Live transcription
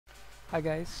Hi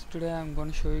guys, today I'm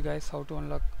going to show you guys how to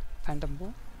unlock Phantom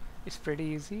Bow. It's pretty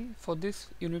easy. For this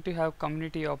you need to have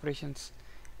community operations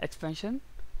expansion.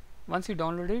 Once you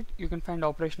download it, you can find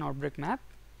Operation Outbreak map.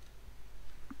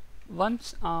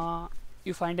 Once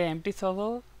you find an empty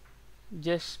server,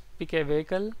 just pick a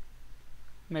vehicle,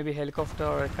 maybe helicopter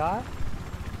or a car,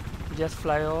 just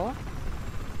fly over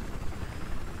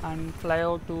and fly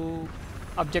over to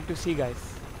Objective C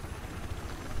guys.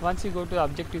 Once you go to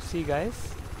Objective C guys,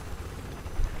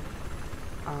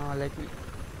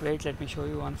 let me show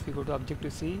you. Once we go to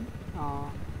Objective C,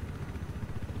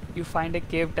 you find a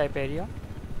cave type area.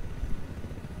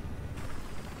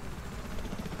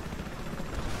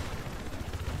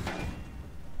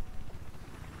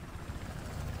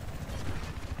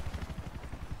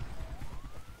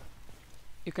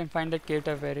 You can find that cave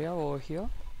type area over here,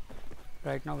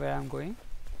 right now where I'm going.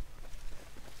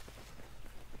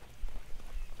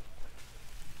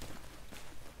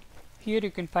 Here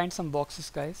you can find some boxes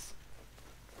guys.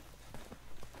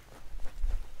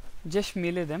 Just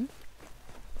melee them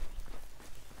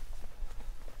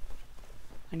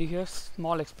and you hear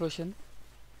small explosion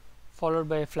followed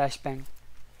by a flashbang.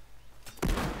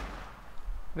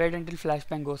 Wait until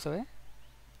flashbang goes away.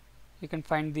 You can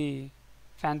find the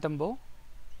Phantom Bow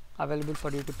available for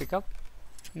you to pick up.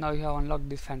 Now you have unlocked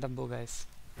this Phantom Bow guys.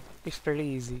 It's pretty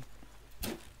easy.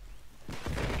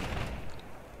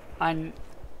 And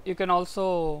you can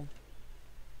also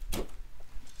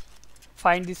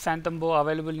find this Phantom Bow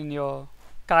available in your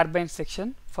carbine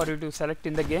section for you to select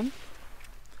in the game.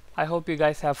 I hope you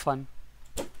guys have fun.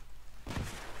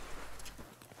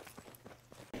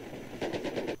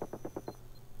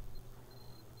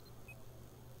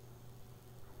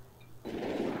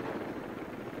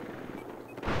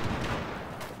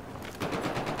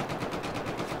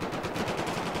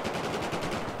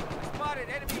 Spotted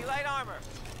enemy light armor.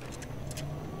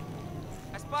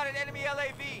 I spotted enemy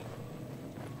LAV.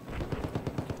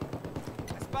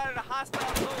 I spotted a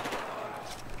hostile soldier.